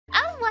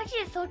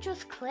Kenji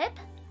Socho's clip,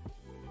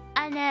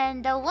 and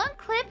then the one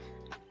clip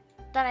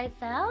that I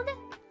found,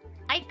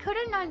 I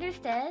couldn't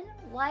understand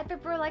why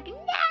people were like,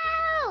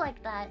 no,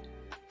 like that.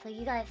 So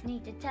you guys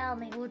need to tell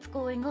me what's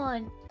going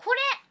on.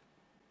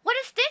 What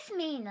does this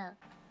mean?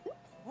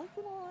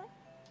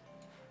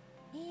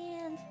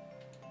 And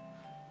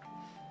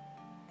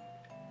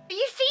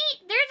You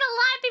see, there's a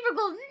lot of people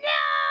go,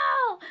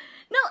 no!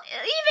 No,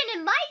 even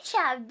in my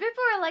chat,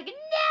 people are like,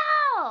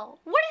 no!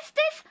 What is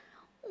this?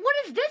 What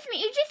does this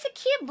mean? It's just a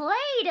cute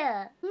blade.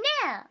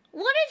 Nah,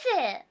 what is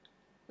it?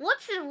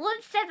 What's the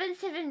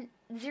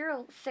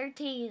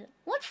 177013?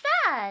 What's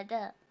that?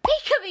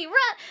 Pikamee,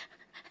 run!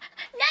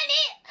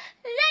 Nani?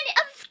 Nani?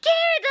 I'm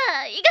scared!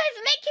 You guys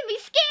are making me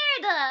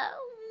scared!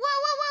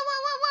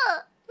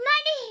 Whoa!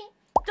 Nani?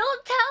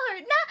 Don't tell her!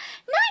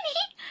 Nani?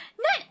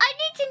 Nani? I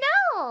need to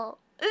know!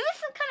 Is this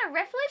some kind of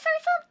reference or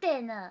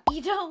something?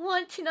 You don't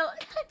want to know?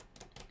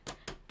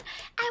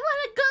 I want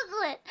to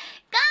Google it.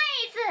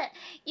 Guys,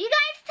 you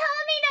guys tell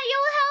me that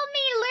you'll help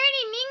me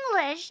learning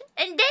English.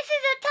 And this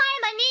is the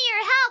time I need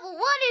your help.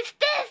 What is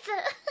this?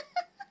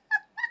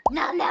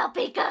 Now,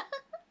 Pika.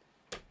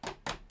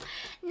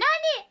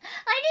 Nani,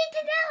 I need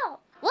to know.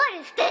 What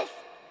is this?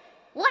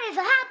 What is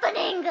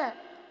happening?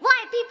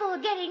 Why people are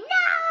getting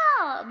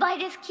now by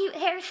this cute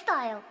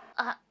hairstyle?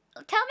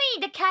 Tell me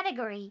the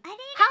category.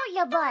 How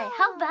yabai?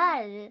 How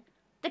bad?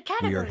 The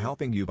category. We are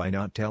helping you by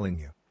not telling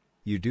you.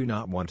 You do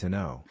not want to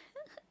know.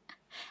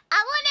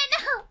 I wanna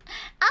know.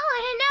 I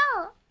wanna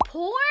know.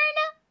 Porn?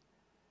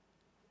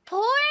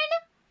 Porn?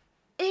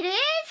 It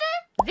is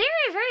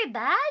very, very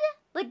bad.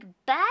 Like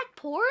bad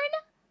porn.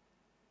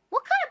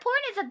 What kind of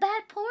porn is a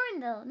bad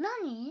porn though?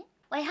 Nani?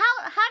 Wait, how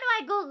do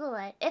I Google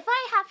it? If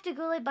I have to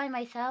Google it by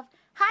myself,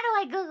 how do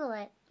I Google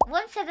it?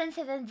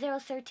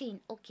 177013.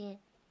 Okay.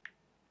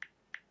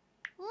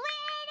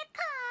 Wait,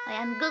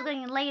 I'm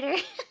Googling it later.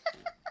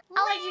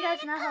 I'll let you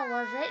guys know how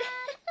was it.